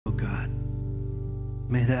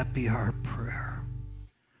May that be our prayer,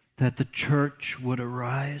 that the church would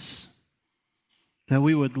arise, that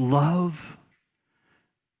we would love,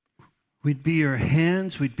 we'd be your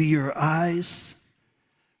hands, we'd be your eyes.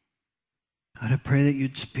 God, I pray that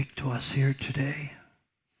you'd speak to us here today.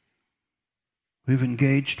 We've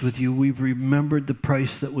engaged with you. We've remembered the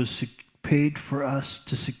price that was paid for us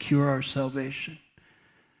to secure our salvation.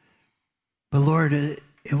 But Lord,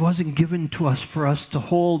 it wasn't given to us for us to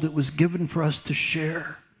hold. It was given for us to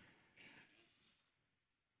share.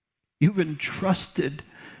 You've entrusted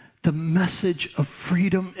the message of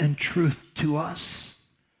freedom and truth to us.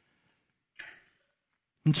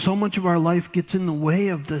 And so much of our life gets in the way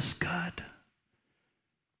of this, God.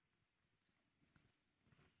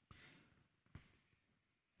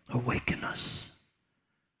 Awaken us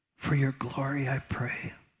for your glory, I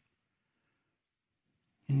pray.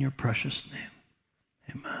 In your precious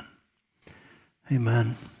name, amen.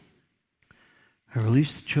 Amen. I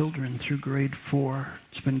released the children through grade 4.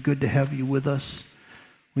 It's been good to have you with us.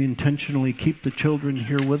 We intentionally keep the children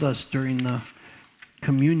here with us during the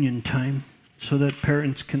communion time so that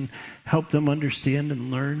parents can help them understand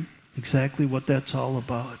and learn exactly what that's all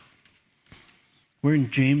about. We're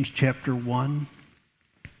in James chapter 1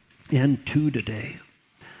 and 2 today.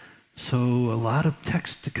 So a lot of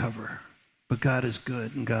text to cover, but God is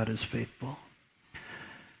good and God is faithful.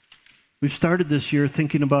 We've started this year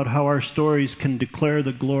thinking about how our stories can declare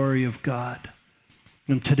the glory of God.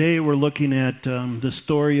 And today we're looking at the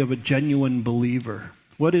story of a genuine believer.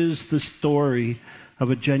 What is the story of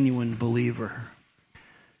a genuine believer?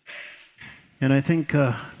 And I think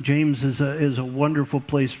James is a wonderful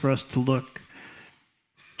place for us to look.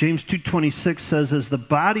 James 2:26 says, as the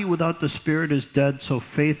body without the spirit is dead, so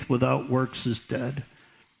faith without works is dead.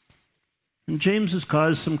 And James has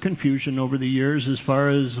caused some confusion over the years as far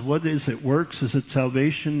as what is it, works? Is it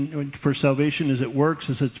salvation? For salvation, is it works?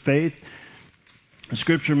 Is it faith? The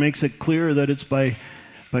Scripture makes it clear that it's by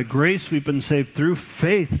grace we've been saved through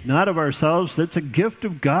faith, not of ourselves. That's a gift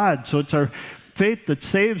of God. So it's our faith that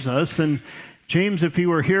saves us. And James, if he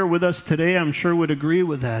were here with us today, I'm sure would agree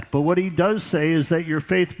with that. But what he does say is that your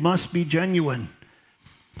faith must be genuine.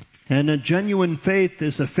 And a genuine faith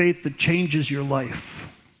is a faith that changes your life.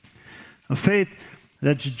 A faith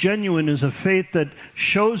that's genuine is a faith that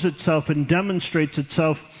shows itself and demonstrates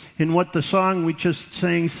itself in what the song we just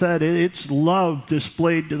sang said. It's love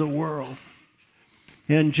displayed to the world.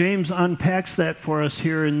 And James unpacks that for us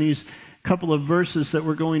here in these couple of verses that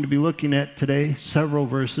we're going to be looking at today. Several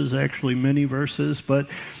verses, actually many verses. But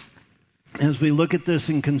as we look at this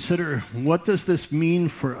and consider, what does this mean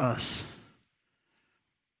for us?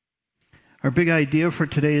 Our big idea for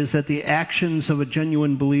today is that the actions of a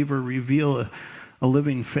genuine believer reveal a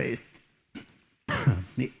living faith.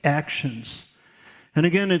 The actions. And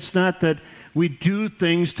again, it's not that we do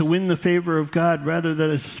things to win the favor of God, rather that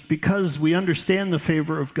it's because we understand the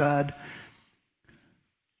favor of God,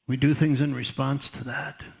 we do things in response to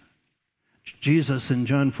that. Jesus in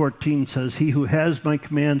John 14 says, he who has my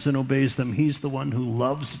commands and obeys them, he's the one who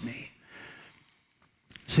loves me.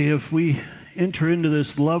 See, if we enter into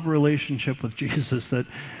this love relationship with Jesus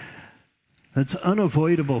that's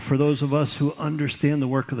unavoidable for those of us who understand the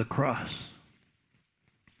work of the cross,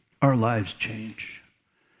 our lives change.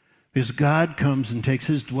 Because God comes and takes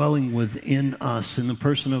his dwelling within us in the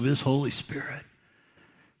person of his Holy Spirit.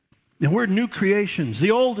 And we're new creations.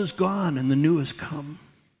 The old is gone and the new has come.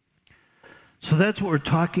 So that's what we're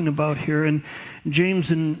talking about here. And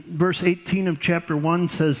James in verse 18 of chapter 1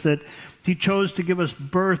 says that he chose to give us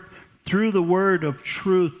birth through the word of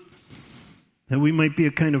truth, that we might be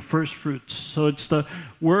a kind of first fruits. So it's the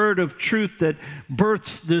word of truth that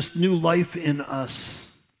births this new life in us,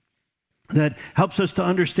 that helps us to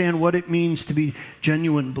understand what it means to be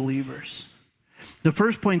genuine believers. The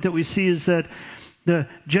first point that we see is that the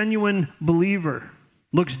genuine believer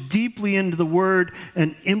looks deeply into the word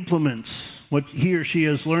and implements what he or she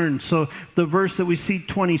has learned. So the verse that we see,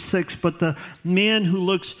 26, but the man who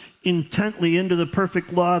looks intently into the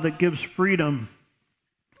perfect law that gives freedom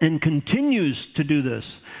and continues to do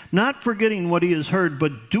this, not forgetting what he has heard,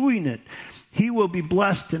 but doing it, he will be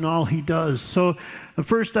blessed in all he does. So the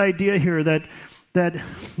first idea here that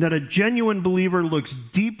a genuine believer looks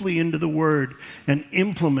deeply into the word and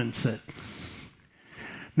implements it.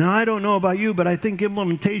 Now, I don't know about you, but I think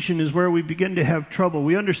implementation is where we begin to have trouble.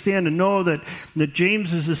 We understand and know that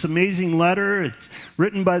James is this amazing letter. It's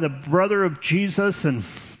written by the brother of Jesus and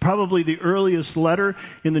probably the earliest letter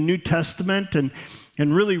in the New Testament, and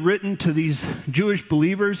really written to these Jewish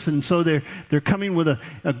believers. And so they're coming with a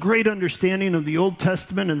great understanding of the Old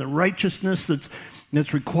Testament and the righteousness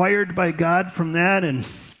that's required by God from that. And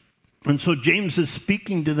And so James is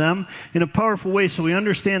speaking to them in a powerful way. So we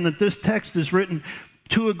understand that this text is written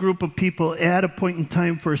to a group of people at a point in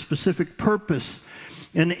time for a specific purpose.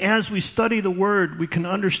 And as we study the Word, we can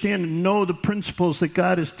understand and know the principles that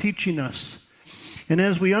God is teaching us. And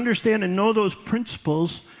as we understand and know those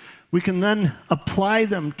principles, we can then apply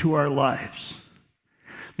them to our lives.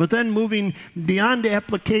 But then moving beyond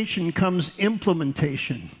application comes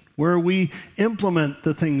implementation, where we implement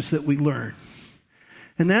the things that we learn.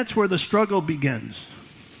 And that's where the struggle begins.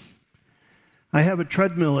 I have a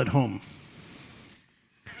treadmill at home.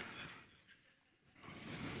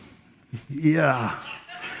 Yeah.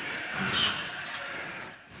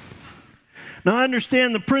 Now I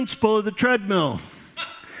understand the principle of the treadmill.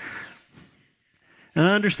 And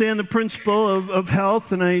I understand the principle of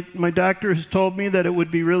health, and my doctor has told me that it would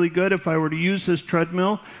be really good if I were to use this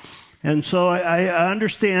treadmill. And so I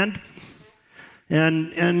understand,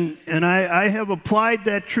 and I have applied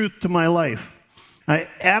that truth to my life. I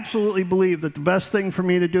absolutely believe that the best thing for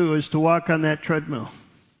me to do is to walk on that treadmill,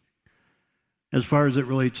 as far as it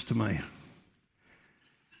relates to my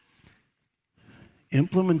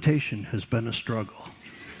implementation has been a struggle.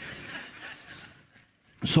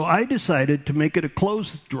 So I decided to make it a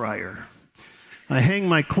clothes dryer. I hang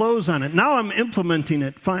my clothes on it. Now I'm implementing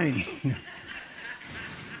it fine.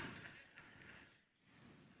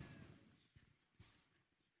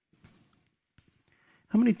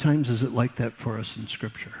 How many times is it like that for us in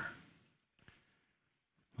Scripture?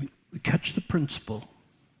 We catch the principle.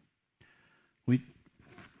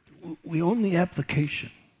 We own the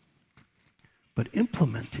application. But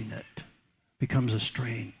implementing it becomes a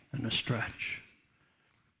strain and a stretch.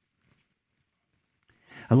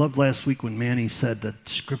 I loved last week when Manny said that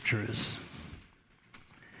Scripture is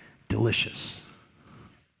delicious.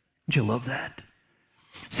 Did you love that?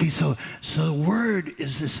 See, so the Word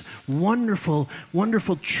is this wonderful,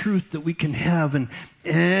 wonderful truth that we can have, and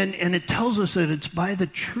it tells us that it's by the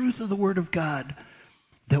truth of the Word of God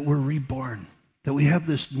that we're reborn, that we have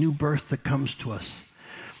this new birth that comes to us.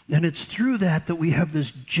 And it's through that we have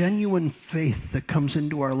this genuine faith that comes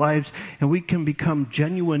into our lives, and we can become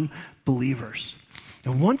genuine believers.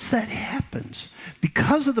 And once that happens,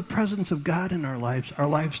 because of the presence of God in our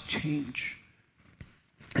lives change.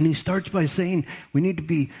 And he starts by saying we need to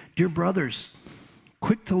be, dear brothers,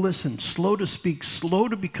 quick to listen, slow to speak, slow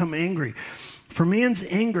to become angry. For man's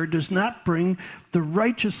anger does not bring the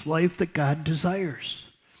righteous life that God desires.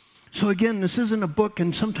 So again, this isn't a book,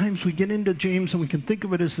 and sometimes we get into James and we can think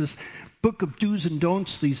of it as this book of do's and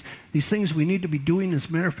don'ts, these things we need to be doing. As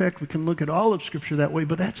a matter of fact, we can look at all of Scripture that way,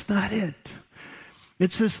 but that's not it.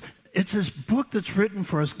 It's this book that's written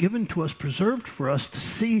for us, given to us, preserved for us to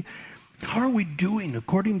see how are we doing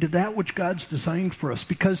according to that which God's designed for us.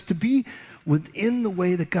 Because to be within the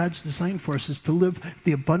way that God's designed for us is to live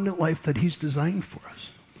the abundant life that he's designed for us.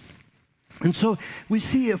 And so we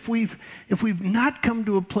see if we've not come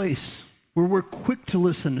to a place where we're quick to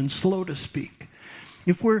listen and slow to speak,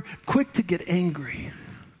 if we're quick to get angry,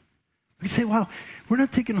 we say, well, we're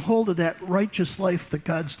not taking hold of that righteous life that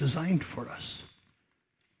God's designed for us.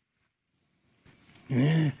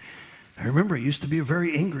 I remember I used to be a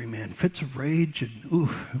very angry man, fits of rage, and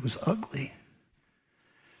it was ugly.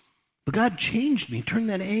 But God changed me, turned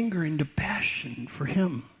that anger into passion for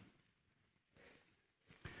him.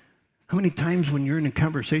 How many times when you're in a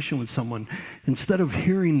conversation with someone, instead of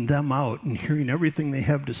hearing them out and hearing everything they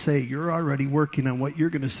have to say, you're already working on what you're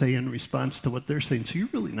going to say in response to what they're saying, so you're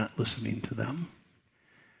really not listening to them.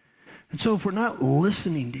 And so if we're not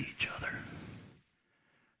listening to each other,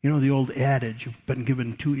 you know the old adage, you've been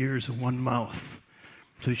given 2 ears and 1 mouth,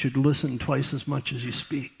 so you should listen twice as much as you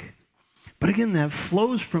speak. But again, that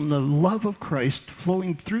flows from the love of Christ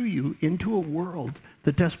flowing through you into a world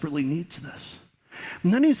that desperately needs this.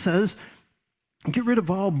 And then he says, get rid of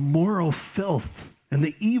all moral filth and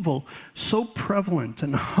the evil so prevalent,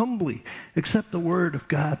 and humbly accept the word of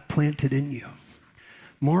God planted in you.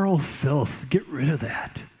 Moral filth, get rid of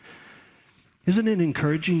that. Isn't it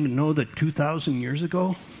encouraging to know that 2,000 years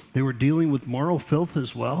ago, they were dealing with moral filth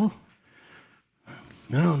as well? I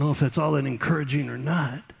don't know if that's all that encouraging or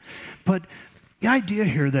not. But the idea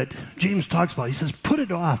here that James talks about, he says, put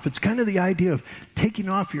it off. It's kind of the idea of taking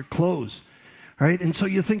off your clothes, right? And so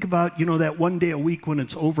you think about, that one day a week when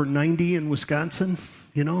it's over 90 in Wisconsin,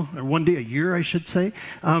 or one day a year, I should say.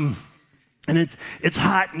 And it's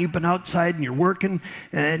hot, and you've been outside, and you're working,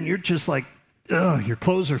 and you're just like, your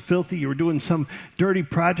clothes are filthy. You were doing some dirty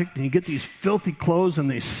project, and you get these filthy clothes, and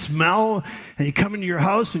they smell, and you come into your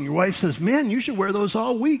house, and your wife says, man, you should wear those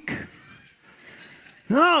all week.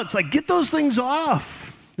 No, it's like, get those things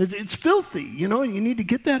off. It's filthy, and you need to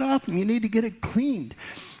get that off, and you need to get it cleaned.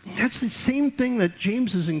 That's the same thing that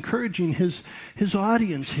James is encouraging his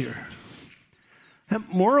audience here. That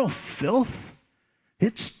moral filth,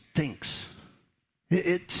 it stinks.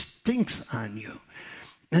 It stinks on you.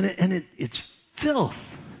 And it's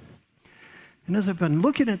filth. And as I've been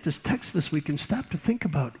looking at this text this week and stopped to think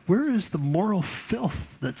about, where is the moral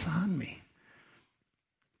filth that's on me?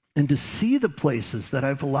 And to see the places that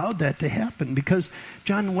I've allowed that to happen. Because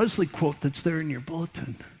John Wesley quote that's there in your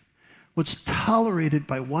bulletin, what's tolerated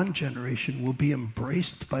by one generation will be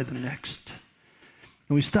embraced by the next.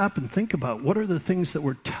 And we stop and think about what are the things that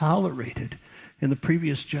were tolerated in the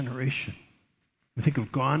previous generation. We think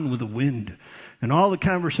of Gone with the Wind and all the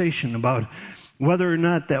conversation about whether or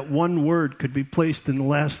not that one word could be placed in the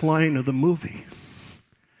last line of the movie.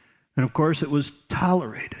 And of course, it was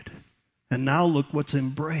tolerated. And now look what's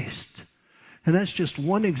embraced. And that's just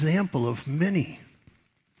one example of many.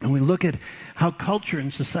 And we look at how culture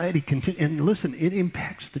and society continue. And listen, it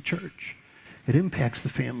impacts the church. It impacts the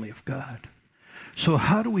family of God. So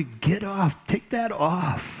how do we take that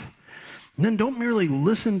off? And then don't merely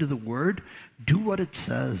listen to the word, do what it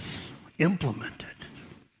says, implement it.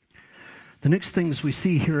 The next things we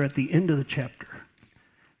see here at the end of the chapter,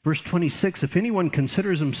 verse 26, if anyone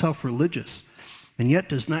considers himself religious and yet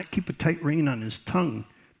does not keep a tight rein on his tongue,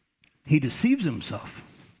 he deceives himself.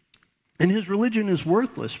 And his religion is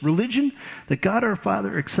worthless. Religion that God our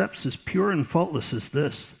Father accepts as pure and faultless is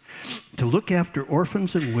this: to look after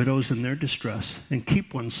orphans and widows in their distress and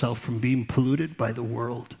keep oneself from being polluted by the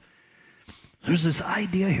world. There's this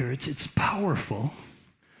idea here. It's powerful.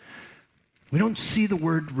 We don't see the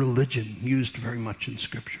word religion used very much in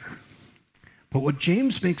Scripture. But what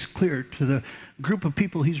James makes clear to the group of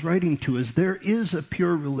people he's writing to is there is a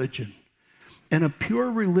pure religion. And a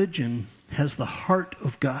pure religion has the heart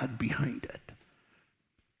of God behind it.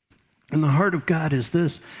 And the heart of God is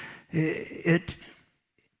this. It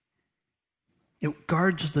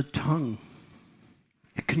guards the tongue.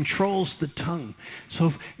 It controls the tongue.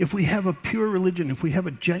 So if we have a pure religion, if we have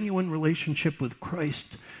a genuine relationship with Christ,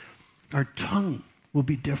 our tongue will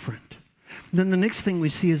be different. And then the next thing we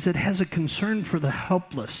see is it has a concern for the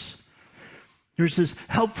helpless. There's this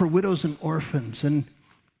help for widows and orphans, and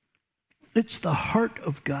it's the heart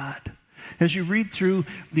of God. As you read through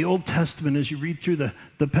the Old Testament, as you read through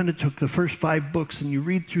the Pentateuch, the first 5 books, and you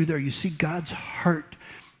read through there, you see God's heart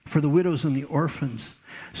for the widows and the orphans.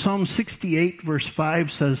 Psalm 68, verse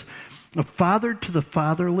 5 says, a father to the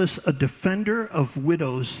fatherless, a defender of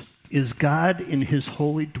widows, is God in his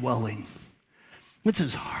holy dwelling. It's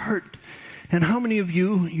his heart. And how many of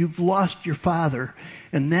you've lost your father,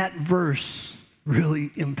 and that verse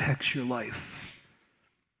really impacts your life?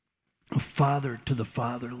 A father to the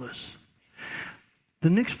fatherless. The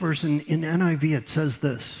next verse in NIV, it says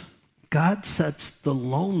this: God sets the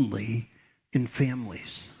lonely in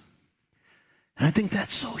families. And I think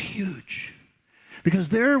that's so huge, because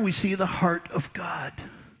there we see the heart of God.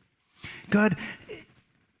 God,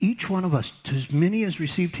 each one of us, to as many as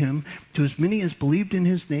received him, to as many as believed in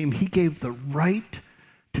his name, he gave the right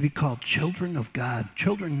to be called children of God,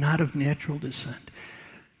 children not of natural descent,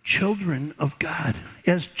 children of God.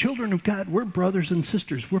 As children of God, we're brothers and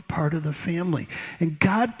sisters. We're part of the family. And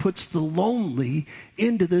God puts the lonely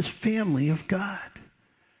into this family of God.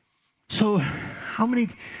 So how many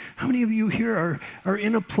of you here are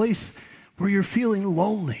in a place where you're feeling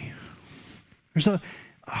lonely? There's a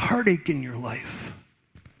heartache in your life.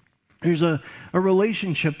 There's a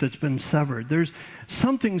relationship that's been severed. There's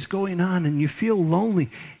something's going on and you feel lonely.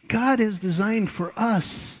 God has designed for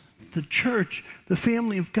us, the church, the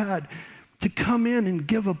family of God, to come in and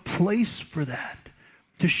give a place for that,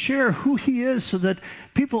 to share who he is so that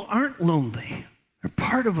people aren't lonely. They're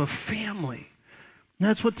part of a family. And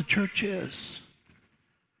that's what the church is.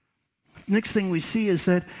 Next thing we see is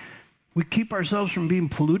that we keep ourselves from being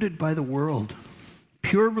polluted by the world.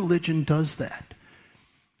 Pure religion does that.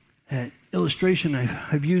 Illustration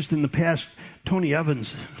I've used in the past, Tony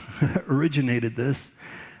Evans originated this.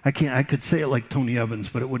 I could say it like Tony Evans,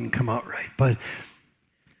 but it wouldn't come out right. But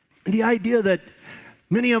the idea that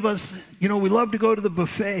many of us, we love to go to the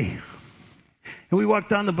buffet. And we walk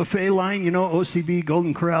down the buffet line, OCB,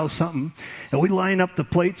 Golden Corral, something. And we line up the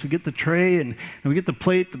plates, we get the tray, and we get the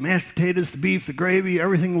plate, the mashed potatoes, the beef, the gravy,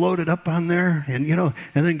 everything loaded up on there. And,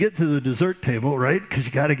 and then get to the dessert table, right? Because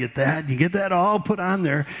you got to get that. You get that all put on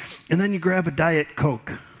there. And then you grab a Diet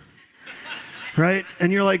Coke, right?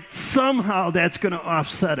 And you're like, somehow that's going to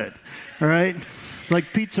offset it, all right?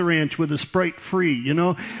 Like Pizza Ranch with a Sprite free,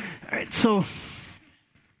 All right, so,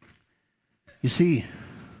 you see,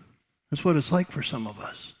 that's what it's like for some of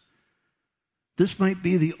us. This might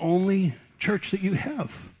be the only church that you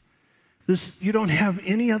have. You don't have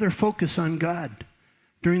any other focus on God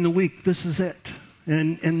during the week. This is it.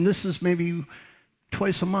 And this is maybe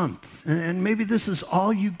twice a month. And maybe this is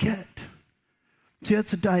all you get. See,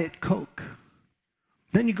 that's a Diet Coke.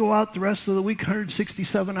 Then you go out the rest of the week,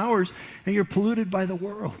 167 hours, and you're polluted by the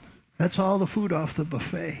world. That's all the food off the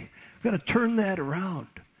buffet. You've got to turn that around.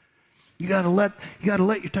 You got to let your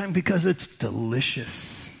time, because it's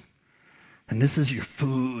delicious. And this is your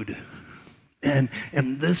food. And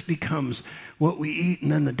this becomes what we eat,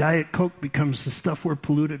 and then the Diet Coke becomes the stuff we're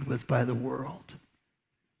polluted with by the world.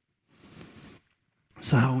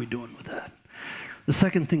 So how are we doing with that? The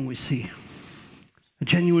second thing we see, a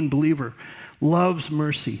genuine believer loves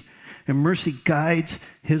mercy, and mercy guides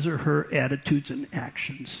his or her attitudes and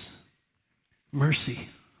actions. Mercy.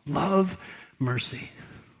 Love mercy.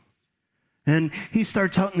 And he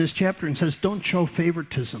starts out in this chapter and says, don't show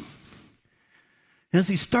favoritism. As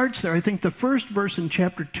he starts there, I think the first verse in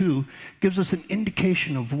chapter 2 gives us an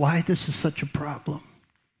indication of why this is such a problem.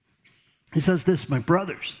 He says this, my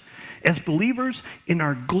brothers, as believers in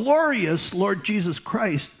our glorious Lord Jesus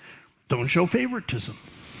Christ, don't show favoritism.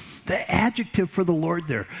 The adjective for the Lord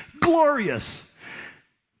there, glorious.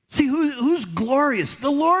 See, who's glorious?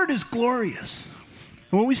 The Lord is glorious.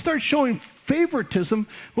 And when we start showing favoritism,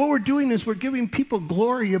 what we're doing is we're giving people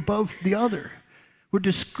glory above the other. We're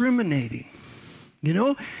discriminating, you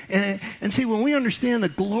know? And see, when we understand the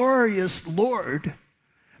glorious Lord,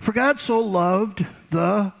 for God so loved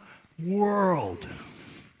the world,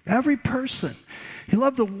 every person. He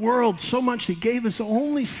loved the world so much he gave his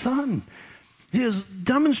only son. He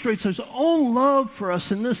demonstrates his own love for us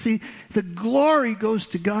in this. See, the glory goes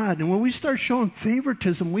to God. And when we start showing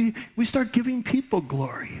favoritism, we start giving people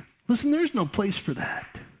glory. Listen, there's no place for that.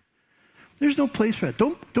 There's no place for that.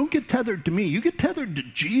 Don't get tethered to me. You get tethered to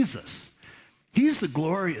Jesus. He's the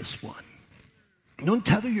glorious one. Don't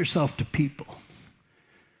tether yourself to people.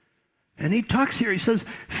 And he talks here, he says,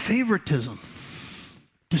 favoritism,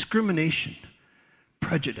 discrimination,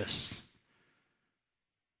 prejudice.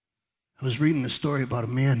 I was reading a story about a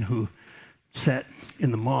man who sat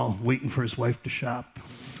in the mall waiting for his wife to shop.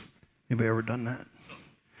 Anybody ever done that?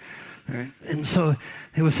 All right. And so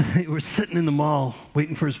he was sitting in the mall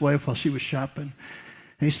waiting for his wife while she was shopping.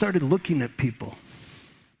 And he started looking at people.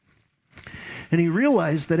 And he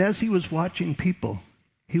realized that as he was watching people,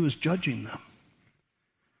 he was judging them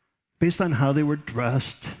based on how they were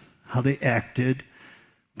dressed, how they acted,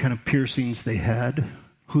 what kind of piercings they had,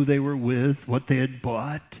 who they were with, what they had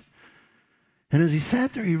bought. And as he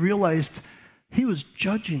sat there, he realized he was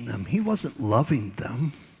judging them. He wasn't loving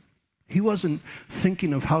them. He wasn't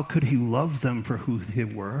thinking of how could he love them for who they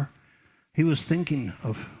were. He was thinking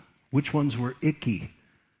of which ones were icky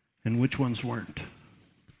and which ones weren't.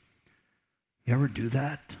 You ever do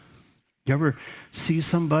that? You ever see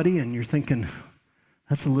somebody and you're thinking,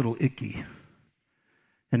 that's a little icky.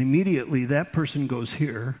 And immediately that person goes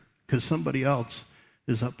here because somebody else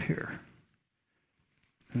is up here.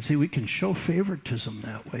 And see, we can show favoritism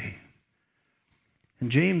that way. And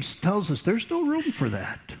James tells us there's no room for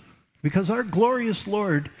that because our glorious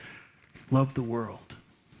Lord loved the world.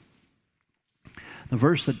 The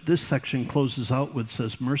verse that this section closes out with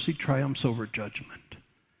says, mercy triumphs over judgment.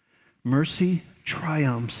 Mercy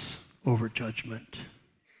triumphs over judgment.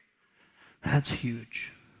 That's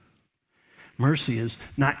huge. Mercy is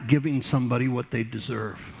not giving somebody what they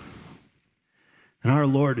deserve. And our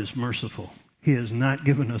Lord is merciful. He has not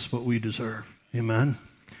given us what we deserve. Amen?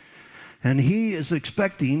 And he is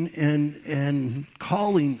expecting and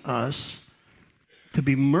calling us to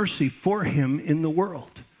be mercy for him in the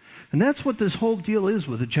world. And that's what this whole deal is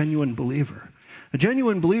with a genuine believer. A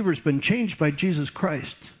genuine believer has been changed by Jesus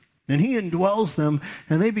Christ. And he indwells them,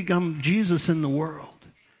 and they become Jesus in the world.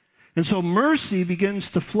 And so mercy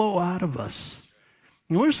begins to flow out of us.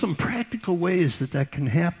 And what are some practical ways that can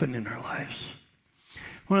happen in our lives?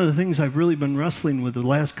 One of the things I've really been wrestling with the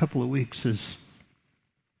last couple of weeks is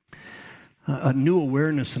a new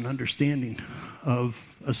awareness and understanding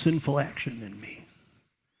of a sinful action in me.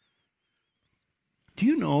 Do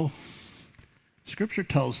you know, Scripture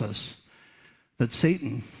tells us that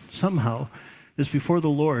Satan somehow is before the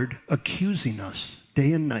Lord accusing us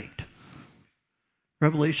day and night.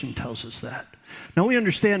 Revelation tells us that. Now we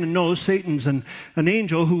understand and know Satan's an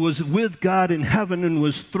angel who was with God in heaven and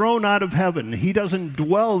was thrown out of heaven. He doesn't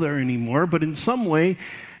dwell there anymore, but in some way,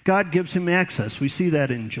 God gives him access. We see that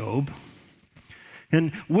in Job.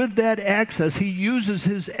 And with that access, he uses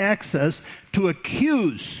his access to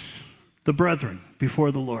accuse the brethren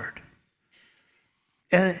before the Lord.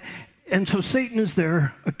 And so Satan is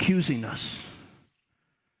there accusing us.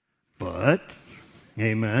 But,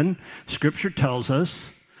 amen, Scripture tells us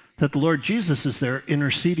that the Lord Jesus is there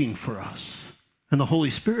interceding for us, and the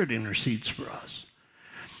Holy Spirit intercedes for us.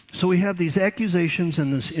 So we have these accusations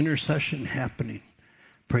and this intercession happening.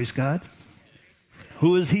 Praise God.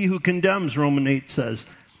 Who is he who condemns, Romans 8 says?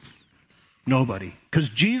 Nobody. Because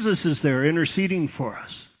Jesus is there interceding for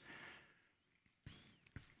us.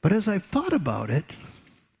 But as I've thought about it,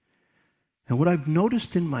 and what I've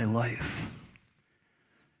noticed in my life,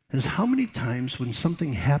 is how many times when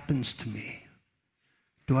something happens to me,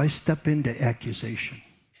 do I step into accusation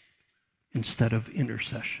instead of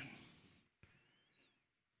intercession?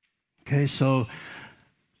 Okay, so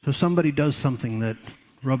somebody does something that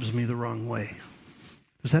rubs me the wrong way.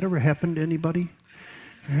 Does that ever happen to anybody?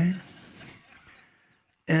 All right?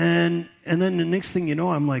 And then the next thing you know,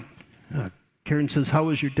 I'm like, Karen says, how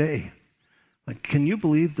was your day? Like, can you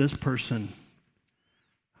believe this person?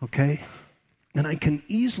 Okay? And I can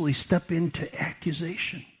easily step into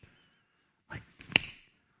accusation. Like,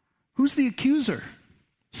 who's the accuser?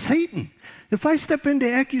 Satan. If I step into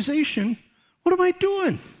accusation, what am I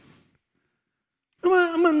doing?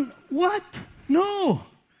 I'm on what? No.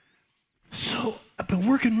 So I've been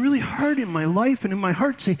working really hard in my life and in my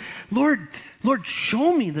heart, saying, Lord,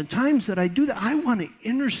 show me the times that I do that. I want to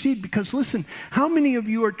intercede because, listen, how many of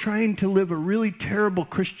you are trying to live a really terrible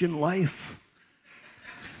Christian life?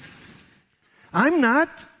 I'm not.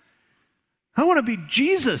 I want to be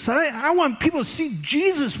Jesus. I want people to see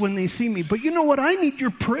Jesus when they see me. But you know what? I need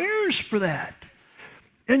your prayers for that.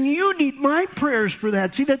 And you need my prayers for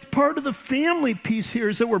that. See, that's part of the family piece here,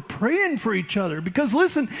 is that we're praying for each other. Because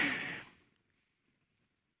listen,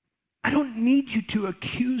 I don't need you to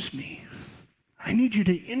accuse me. I need you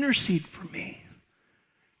to intercede for me.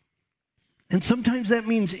 And sometimes that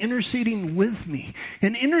means interceding with me.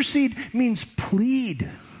 And intercede means plead.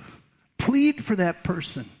 Plead for that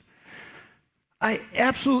person. I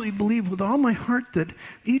absolutely believe with all my heart that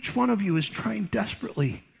each one of you is trying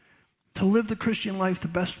desperately to live the Christian life the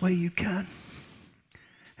best way you can.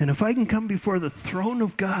 And if I can come before the throne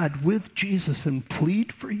of God with Jesus and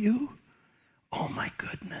plead for you, oh my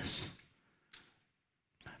goodness.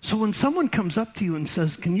 So when someone comes up to you and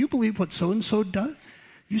says, can you believe what so-and-so does?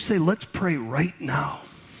 You say, let's pray right now.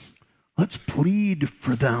 Let's plead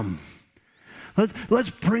for them. Let's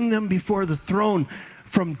bring them before the throne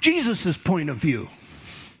from Jesus' point of view.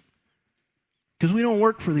 Because we don't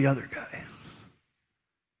work for the other guy.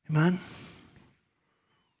 Amen?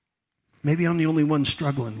 Maybe I'm the only one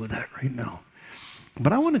struggling with that right now.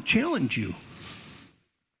 But I want to challenge you.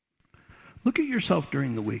 Look at yourself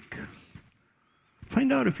during the week.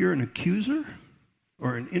 Find out if you're an accuser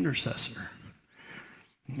or an intercessor.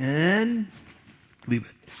 And leave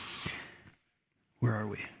it. Where are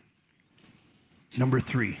we? Number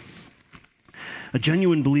 3. A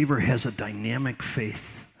genuine believer has a dynamic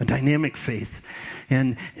faith. A dynamic faith.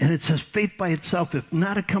 And it says faith by itself, if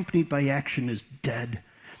not accompanied by action, is dead.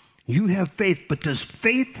 You have faith, but does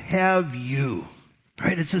faith have you?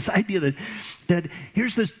 Right? It's this idea that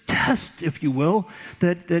here's this test, if you will,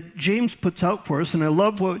 that James puts out for us. And I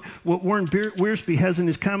love what Warren Wiersbe has in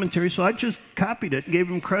his commentary. So I just copied it, gave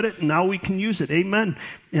him credit, and now we can use it. Amen.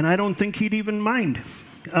 And I don't think he'd even mind.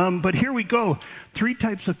 But here we go. 3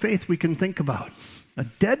 types of faith we can think about. A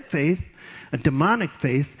dead faith, a demonic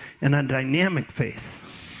faith, and a dynamic faith.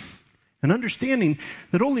 And understanding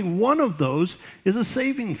that only one of those is a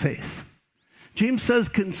saving faith. James says,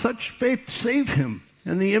 can such faith save him?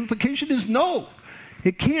 And the implication is no,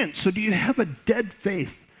 it can't. So do you have a dead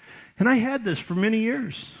faith? And I had this for many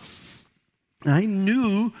years. I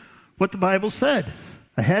knew what the Bible said.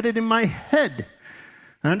 I had it in my head.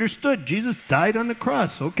 I understood Jesus died on the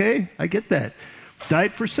cross. Okay, I get that.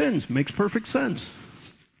 Died for sins. Makes perfect sense.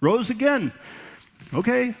 Rose again.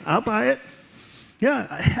 Okay, I'll buy it. Yeah,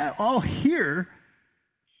 I have all here.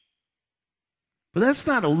 But that's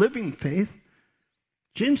not a living faith.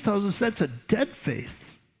 James tells us that's a dead faith.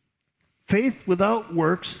 Faith without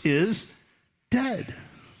works is dead.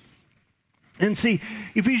 And see,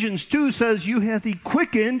 Ephesians 2 says, you hath he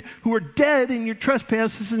quickened who are dead in your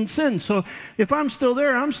trespasses and sins. So if I'm still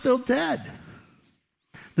there, I'm still dead.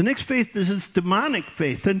 The next faith is this demonic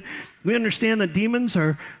faith. And we understand that demons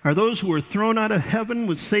are those who were thrown out of heaven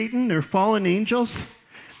with Satan. They're fallen angels.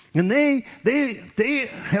 And they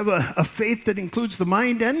have a faith that includes the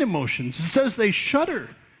mind and emotions. It says they shudder.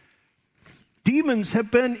 Demons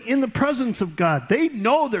have been in the presence of God. They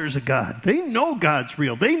know there's a God. They know God's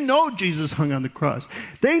real. They know Jesus hung on the cross.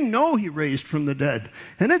 They know he raised from the dead.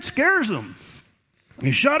 And it scares them.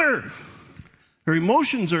 You shudder. Their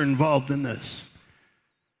emotions are involved in this.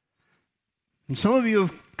 And some of you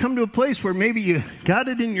have come to a place where maybe you got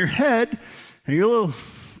it in your head and you're a little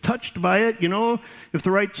touched by it. If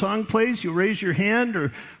the right song plays, you raise your hand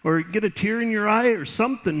or get a tear in your eye or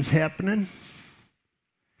something's happening.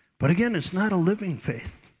 But again, it's not a living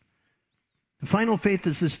faith. The final faith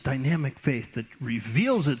is this dynamic faith that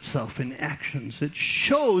reveals itself in actions. It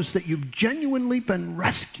shows that you've genuinely been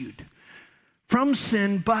rescued from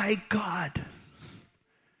sin by God.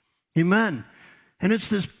 Amen. And it's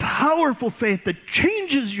this powerful faith that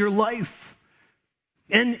changes your life.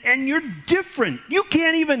 And you're different. You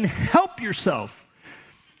can't even help yourself.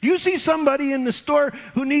 You see somebody in the store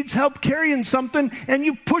who needs help carrying something, and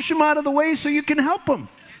you push them out of the way so you can help them.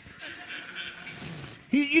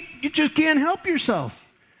 You just can't help yourself.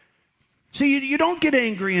 See, you don't get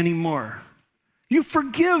angry anymore. You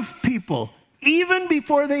forgive people even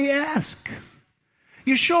before they ask.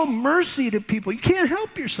 You show mercy to people. You can't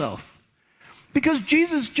help yourself because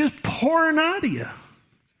Jesus is just pouring out of you.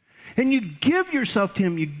 And you give yourself to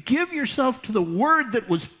him. You give yourself to the word that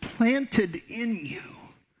was planted in you.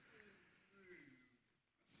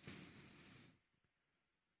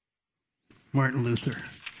 Martin Luther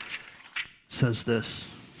says this: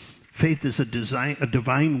 faith is a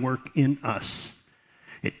divine work in us.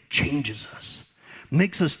 It changes us,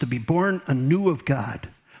 makes us to be born anew of God.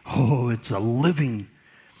 Oh, it's a living,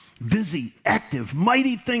 busy, active,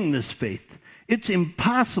 mighty thing, this faith. It's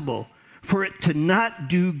impossible for it to not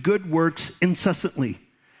do good works incessantly.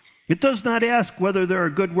 It does not ask whether there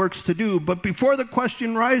are good works to do, but before the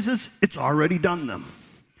question rises, it's already done them.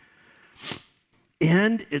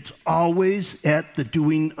 And it's always at the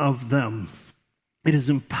doing of them. It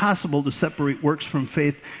is impossible to separate works from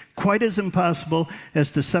faith, quite as impossible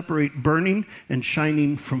as to separate burning and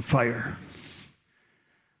shining from fire.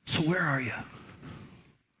 So where are you?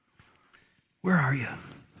 Where are you?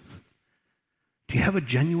 Do you have a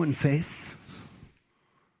genuine faith?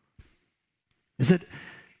 Is it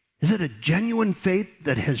a genuine faith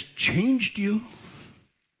that has changed you?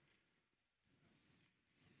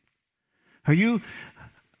 Are you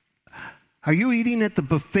eating at the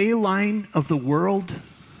buffet line of the world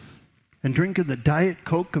and drinking the Diet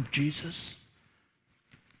Coke of Jesus?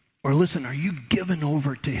 Or listen, are you given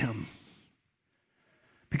over to him?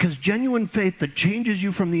 Because genuine faith that changes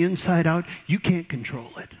you from the inside out, you can't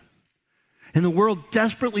control it. And the world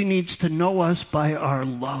desperately needs to know us by our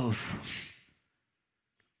love.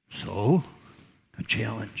 So, a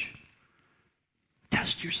challenge.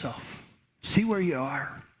 Test yourself. See where you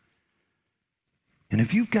are. And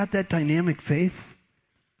if you've got that dynamic faith,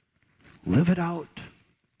 live it out.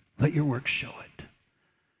 Let your works show it.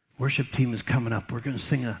 Worship team is coming up. We're going to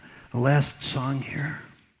sing a last song here.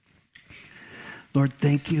 Lord,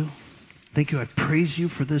 thank you. Thank you. I praise you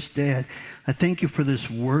for this day. I thank you for this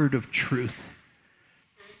word of truth.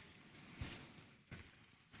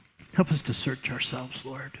 Help us to search ourselves,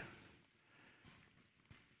 Lord.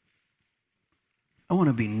 I want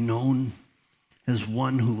to be known as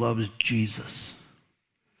one who loves Jesus.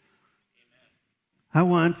 I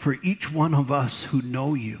want for each one of us who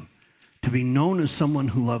know you to be known as someone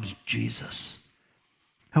who loves Jesus.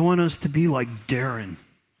 I want us to be like Darren,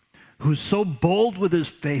 who's so bold with his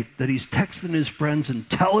faith that he's texting his friends and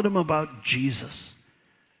telling them about Jesus.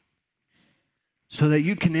 So that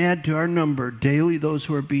you can add to our number daily those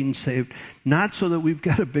who are being saved, not so that we've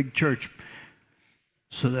got a big church,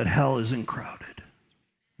 so that hell isn't crowded.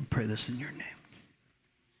 We pray this in your name.